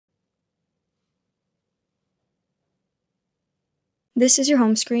This is your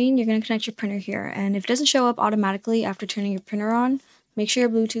home screen. You're going to connect your printer here, and if it doesn't show up automatically after turning your printer on, make sure your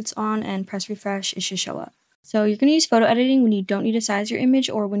Bluetooth's on and press refresh. It should show up. So you're going to use photo editing when you don't need to size your image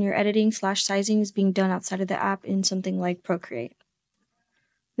or when your editing/sizing is being done outside of the app in something like Procreate.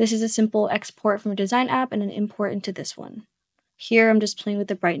 This is a simple export from a design app and an import into this one. Here I'm just playing with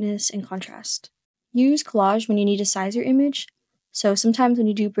the brightness and contrast. Use collage when you need to size your image. So sometimes when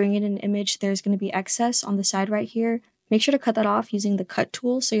you do bring in an image, there's going to be excess on the side right here. Make sure to cut that off using the cut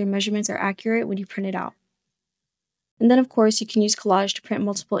tool so your measurements are accurate when you print it out. And then of course you can use collage to print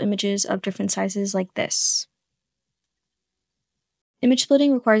multiple images of different sizes like this. Image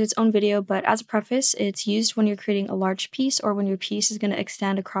splitting requires its own video, but as a preface, it's used when you're creating a large piece or when your piece is going to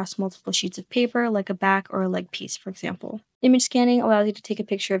extend across multiple sheets of paper, like a back or a leg piece, for example. Image scanning allows you to take a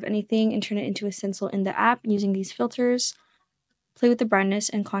picture of anything and turn it into a stencil in the app using these filters. Play with the brightness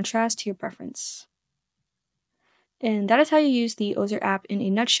and contrast to your preference. And that is how you use the OZER app in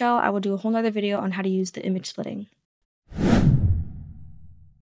a nutshell. I will do a whole nother video on how to use the image splitting.